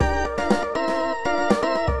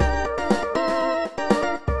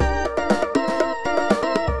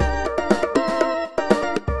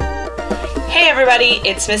everybody,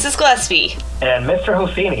 it's Mrs. Gillespie. And Mr.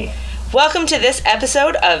 Hosseini. Welcome to this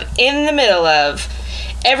episode of In the Middle of.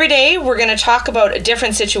 Every day, we're going to talk about a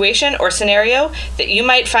different situation or scenario that you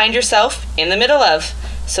might find yourself in the middle of.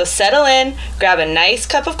 So settle in, grab a nice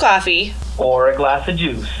cup of coffee. Or a glass of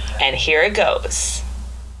juice. And here it goes.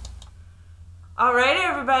 All right,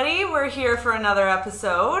 everybody, we're here for another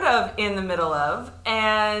episode of In the Middle of.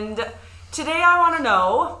 And today I want to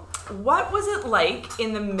know, what was it like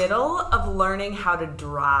in the middle of learning how to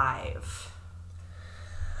drive?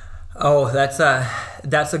 Oh, that's a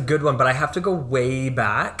good one, but I have to go way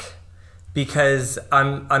back because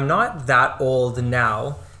I'm not that old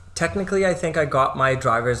now. Technically, I think I got my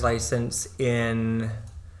driver's license in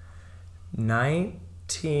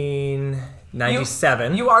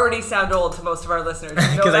 1997. You already sound old to most of our listeners.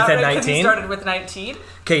 Because I said 19. Because you started with 19.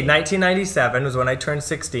 Okay, 1997 was when I turned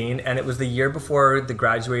 16, and it was the year before the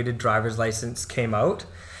graduated driver's license came out.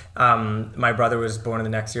 My brother was born in the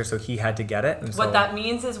next year, so he had to get it. And what that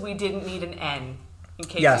means is we didn't need an N, in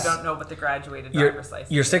case you don't know what the graduated driver's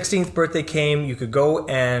license is. Your 16th birthday came, you could go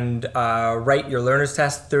and write your learner's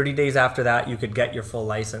test. 30 days after that, you could get your full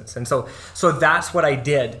license. And so that's what I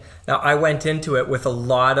did. Now, I went into it with a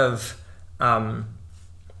lot of,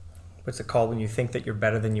 what's it called when you think that you're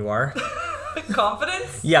better than you are?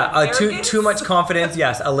 Confidence? Yeah, too much confidence.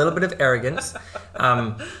 Yes, a little bit of arrogance,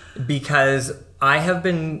 because I had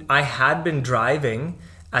been driving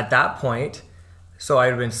at that point. So I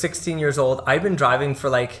had been 16 years old. I'd been driving for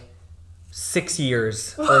like 6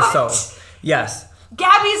 years or so. Yes.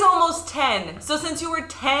 Gabby's almost 10. So since you were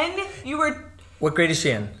 10, you were... What grade is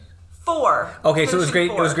she in? 4. Okay, so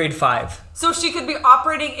it was grade 5. So she could be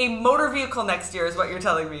operating a motor vehicle next year, is what you're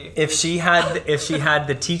telling me. If she had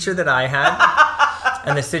the teacher that I had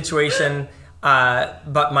and the situation,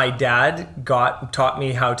 but my dad taught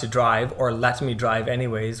me how to drive, or let me drive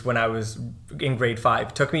anyways, when I was in grade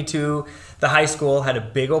 5. Took me to the high school, had a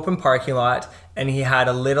big open parking lot, and he had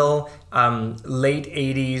a little late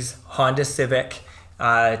 80s Honda Civic,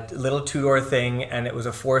 little two-door thing, and it was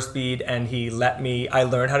a 4-speed, and I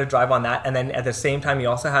learned how to drive on that. And then at the same time, he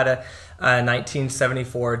also had a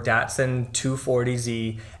 1974 Datsun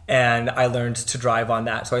 240Z, and I learned to drive on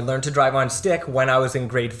that. So I learned to drive on stick when I was in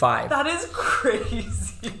grade 5. That is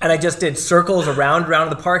crazy. And I just did circles around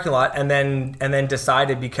the parking lot, and then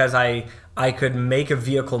decided, because I could make a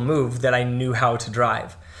vehicle move, that I knew how to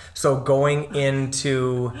drive. So going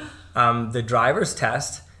into the driver's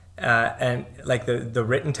test, and like the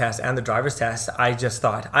written test and the driver's test, I just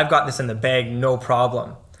thought, I've got this in the bag, no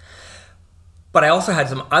problem. But I also had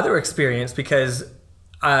some other experience, because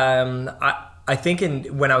I think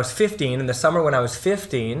when I was 15, in the summer when I was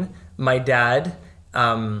 15, my dad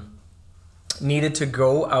needed to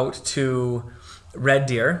go out to Red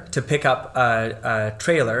Deer to pick up a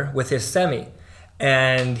trailer with his semi.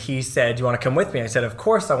 And he said, "Do you want to come with me?" I said, "Of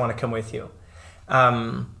course I want to come with you."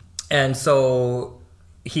 And so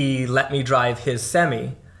he let me drive his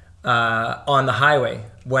semi on the highway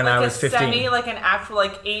when I was 15. Semi, like an actual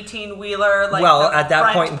 18-wheeler? Well, at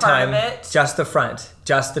that point in time, just the front,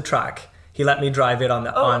 just the truck. He let me drive it on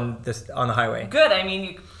the highway. Good. I mean,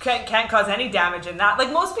 you can't cause any damage in that.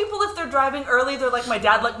 Like, most people, if they're driving early, they're like, my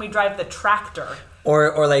dad let me drive the tractor.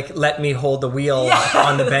 Or like, let me hold the wheel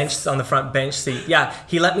on the bench, on the front bench seat. Yeah,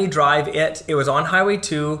 he let me drive it. It was on Highway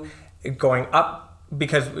 2, going up,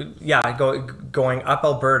 because going up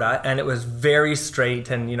Alberta, and it was very straight,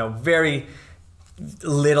 and very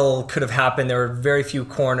little could have happened. There were very few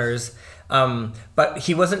corners. But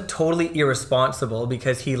he wasn't totally irresponsible,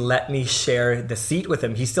 because he let me share the seat with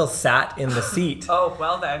him. He still sat in the seat. Oh,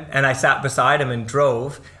 well then. And I sat beside him and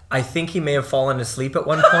drove. I think he may have fallen asleep at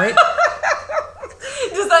one point.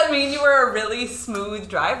 Does that mean you were a really smooth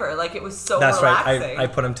driver? Like, it was so relaxing? That's right. I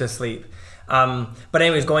put him to sleep. But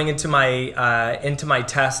anyways, going into my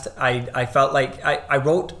test, I felt like I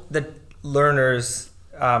wrote the learner's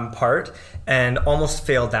part and almost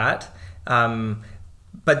failed that.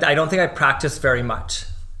 But I don't think I practiced very much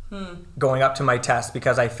going up to my test,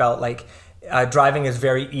 because I felt like driving is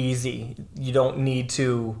very easy. You don't need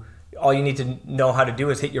to, all you need to know how to do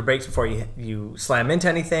is hit your brakes before you slam into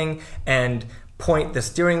anything, and point the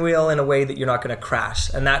steering wheel in a way that you're not going to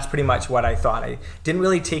crash. And that's pretty much what I thought. I didn't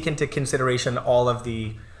really take into consideration all of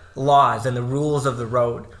the laws and the rules of the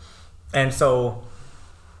road. And so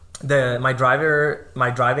my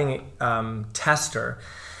driving tester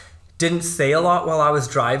didn't say a lot while I was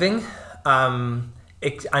driving,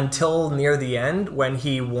 until near the end, when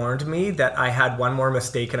he warned me that I had one more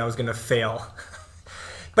mistake and I was going to fail.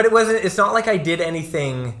 But it's not like I did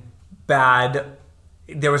anything bad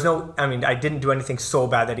there was no, I mean, I didn't do anything so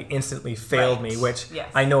bad that he instantly failed me, which Yes.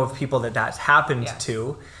 I know of people that's happened Yes.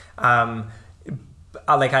 to.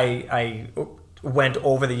 Like I went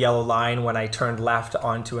over the yellow line when I turned left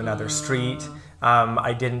onto another street.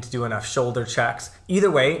 I didn't do enough shoulder checks.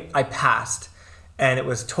 Either way, I passed. And it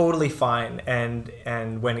was totally fine.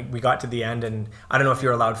 And when we got to the end, and I don't know if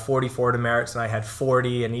you're allowed 44 demerits, and I had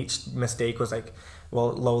 40, and each mistake was like,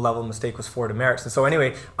 well, low level mistake was 4 demerits. And so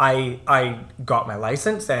anyway, I got my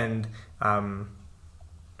license, and on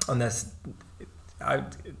this,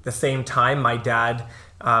 the same time, my dad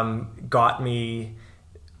got me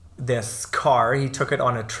this car. He took it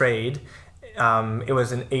on a trade. It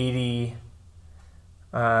was an 80,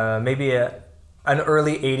 maybe an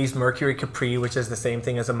early 80s Mercury Capri, which is the same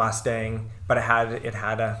thing as a Mustang, but it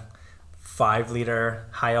had a 5-liter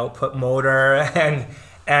high output motor,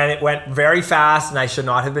 and it went very fast, and I should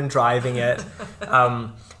not have been driving it.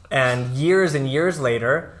 And years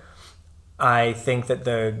later, I think that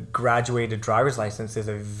the graduated driver's license is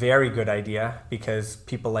a very good idea, because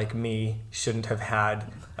people like me shouldn't have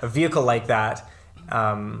had a vehicle like that.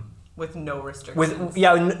 With no restrictions.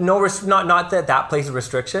 Not that places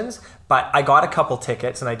restrictions, but I got a couple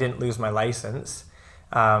tickets and I didn't lose my license.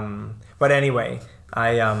 But anyway,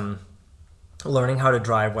 learning how to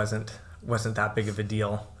drive wasn't that big of a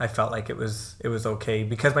deal. I felt like it was okay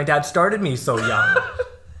because my dad started me so young.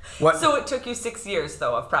 So it took you 6 years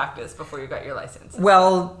though of practice before you got your license.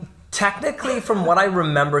 Well, technically, from what I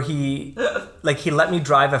remember, he let me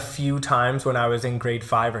drive a few times when I was in grade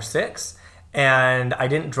 5 or 6. And I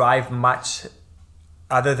didn't drive much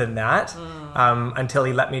other than that until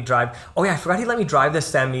he let me drive. Oh yeah, I forgot he let me drive the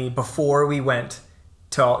semi before we went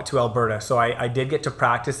to Alberta. So I did get to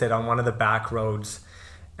practice it on one of the back roads.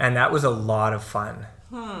 And that was a lot of fun.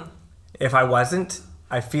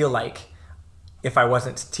 I feel like if I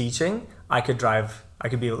wasn't teaching, I could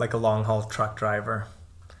be like a long haul truck driver.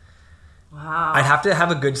 Wow. I'd have to have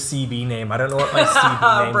a good CB name. I don't know what my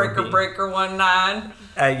CB name would be. Breaker 19.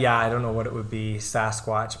 Yeah, I don't know what it would be.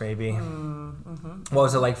 Sasquatch, maybe. What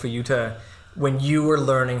was it like for you when you were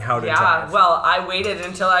learning how to drive? Yeah, well, I waited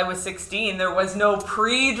until I was 16. There was no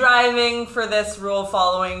pre-driving for this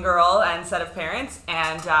rule-following girl and set of parents.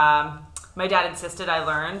 And my dad insisted I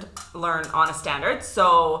learn on a standard.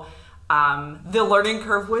 So the learning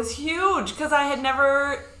curve was huge because I had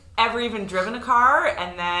never ever even driven a car,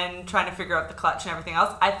 and then trying to figure out the clutch and everything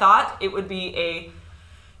else. I thought it would be a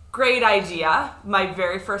great idea. My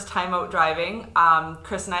very first time out driving,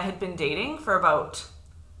 Chris and I had been dating for about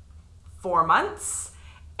 4 months,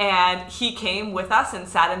 and he came with us and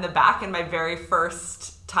sat in the back in my very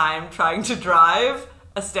first time trying to drive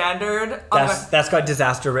a standard. That's got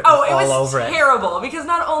disaster written all over it. Oh, it was terrible because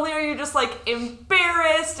not only are you just like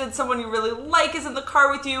embarrassed and someone you really like is in the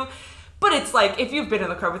car with you, but it's like, if you've been in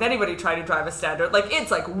the car with anybody trying to drive a standard, like,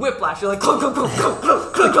 it's like whiplash. You're like, clunk, clunk, clunk, clunk,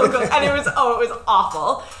 clunk, clunk, clunk, clunk. And it was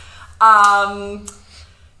awful.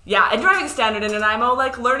 Yeah, and driving standard in Nanaimo,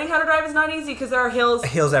 like, learning how to drive is not easy because there are hills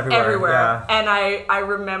everywhere. Yeah. And I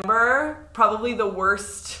remember probably the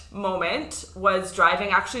worst moment was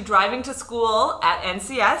driving to school at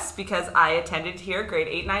NCS because I attended here grade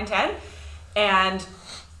 8, 9, 10. And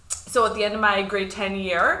so at the end of my grade 10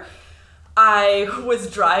 year, I was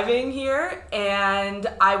driving here, and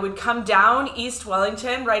I would come down East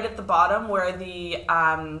Wellington, right at the bottom where the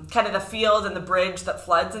kind of the field and the bridge that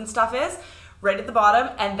floods and stuff is, right at the bottom,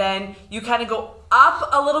 and then you kind of go up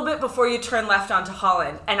a little bit before you turn left onto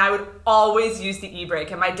Holland. And I would always use the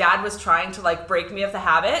e-brake, and my dad was trying to like break me of the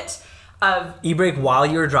habit of e-brake while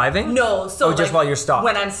you were driving. No, so just while you're stopped.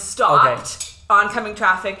 When I'm stopped, oncoming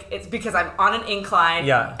traffic, it's because I'm on an incline.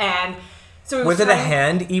 Yeah, and. So was it a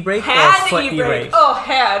hand e-brake or hand a foot e-brake? Oh,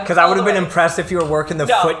 hand. Because I would have been impressed if you were working the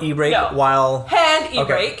foot e-brake while... Hand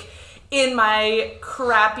e-brake in my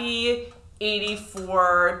crappy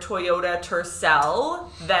 84 Toyota Tercel.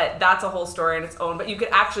 That's a whole story in its own, but you could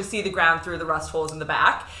actually see the ground through the rust holes in the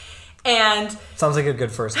back. And... Sounds like a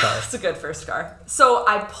good first car. It's a good first car. So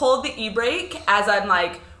I pulled the e-brake as I'm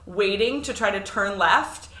like waiting to try to turn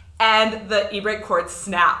left, and the e-brake cord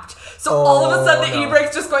snapped. So all of a sudden the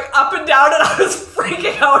e-brake's just going up and down, and I was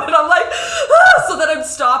freaking out, and I'm like, so then I'm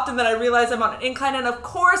stopped, and then I realize I'm on an incline, and of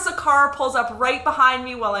course a car pulls up right behind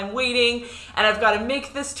me while I'm waiting, and I've got to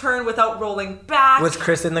make this turn without rolling back. Was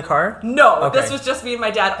Chris in the car? No, this was just me and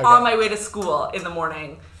my dad on my way to school in the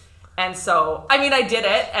morning. And so, I mean, I did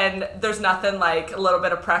it, and there's nothing like a little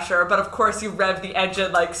bit of pressure, but of course you rev the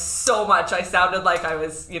engine like so much. I sounded like I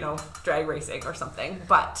was, drag racing or something.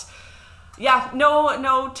 But yeah,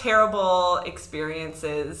 no terrible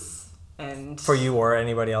experiences And For you or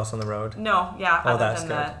anybody else on the road? no, yeah, Oh, other that's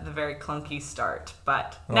than the very clunky start.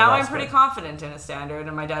 But now I'm that's pretty good. confident in a standard,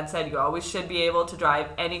 and my dad said you always should be able to drive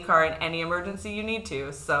any car in any emergency you need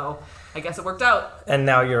to. So I guess it worked out. And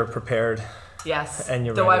now you're prepared. Yes. And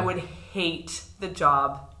you're Though I ready. would hate the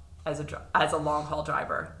job as a long haul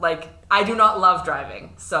driver. Like, I do not love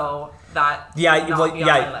driving, so that would not be on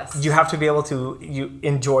my list. You have to be able to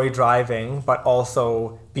enjoy driving, but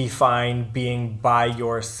also be fine being by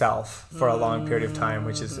yourself for a long period of time,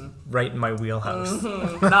 which is right in my wheelhouse.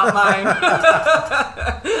 Not mine.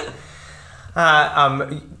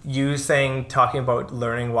 You talking about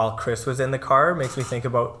learning while Chris was in the car makes me think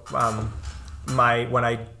about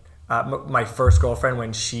my first girlfriend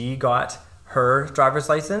when she got her driver's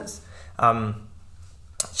license.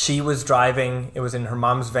 She was driving. It was in her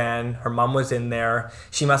mom's van. Her mom was in there.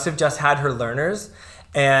 She must have just had her learners,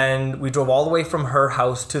 and we drove all the way from her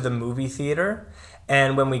house to the movie theater.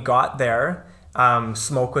 And when we got there,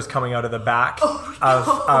 smoke was coming out of the back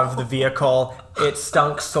of the vehicle. It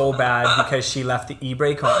stunk so bad because she left the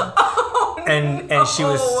e-brake on. And she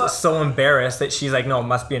was so embarrassed that she's like, no, it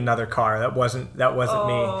must be another car. That wasn't me.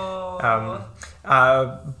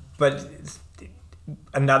 But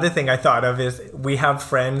another thing I thought of is we have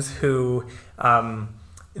friends who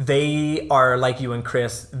they are like you and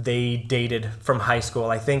Chris. They dated from high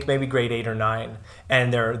school, I think maybe grade 8 or 9,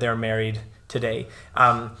 and they're married today.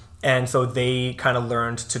 And so they kind of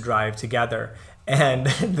learned to drive together. And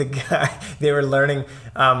the guy, they were learning,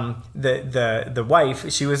 the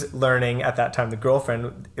wife, she was learning at that time, the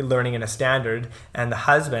girlfriend, learning in a standard, and the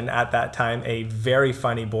husband at that time, a very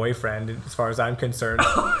funny boyfriend, as far as I'm concerned,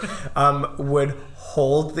 would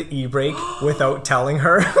hold the e-brake without telling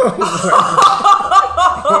her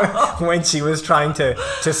when she was trying to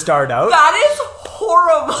start out. That is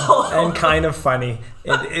horrible. And kind of funny.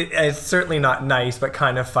 It's certainly not nice, but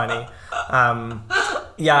kind of funny.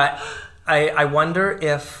 I wonder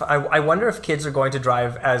if kids are going to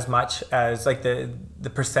drive as much as like the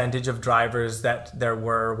percentage of drivers that there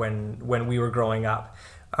were when we were growing up,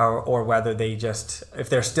 or whether if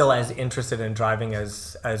they're still as interested in driving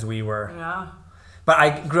as we were. Yeah. But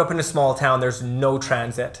I grew up in a small town. There's no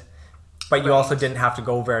transit, but you also didn't have to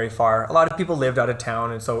go very far. A lot of people lived out of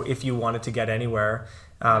town, and so if you wanted to get anywhere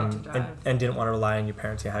and didn't want to rely on your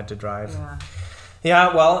parents, you had to drive. Yeah.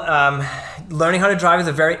 Yeah, well, learning how to drive is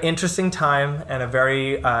a very interesting time, and a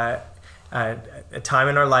very a time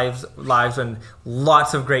in our lives when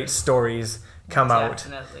lots of great stories come out.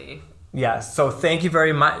 Definitely. Yes, so thank you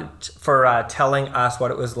very much for telling us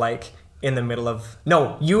what it was like in the middle of...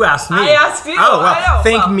 No, you asked me. I asked you. Oh, well, I know.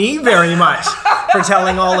 thank me very much for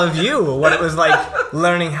telling all of you what it was like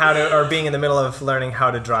learning how to, or being in the middle of learning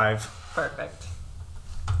how to drive. Perfect.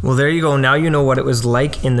 Well, there you go. Now you know what it was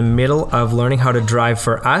like in the middle of learning how to drive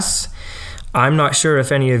for us. I'm not sure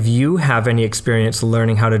if any of you have any experience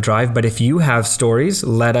learning how to drive, but if you have stories,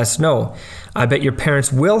 let us know. I bet your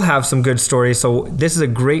parents will have some good stories, so this is a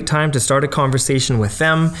great time to start a conversation with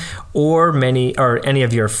them or any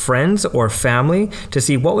of your friends or family to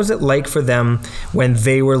see what was it like for them when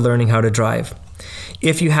they were learning how to drive.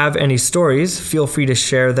 If you have any stories, feel free to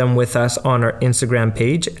share them with us on our Instagram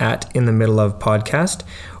page at In the Middle of Podcast,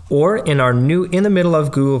 or in our new In the Middle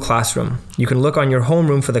of Google Classroom. You can look on your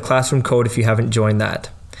homeroom for the classroom code if you haven't joined that.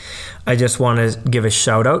 I just want to give a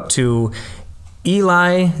shout out to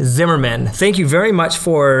Eli Zimmerman. Thank you very much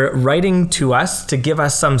for writing to us to give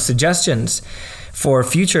us some suggestions for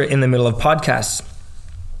future In the Middle of podcasts.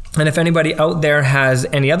 And if anybody out there has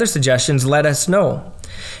any other suggestions, let us know.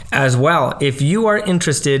 As well, if you are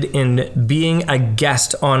interested in being a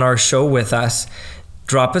guest on our show with us,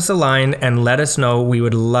 drop us a line and let us know. We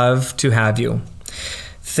would love to have you.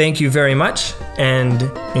 Thank you very much, and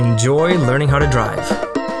enjoy learning how to drive.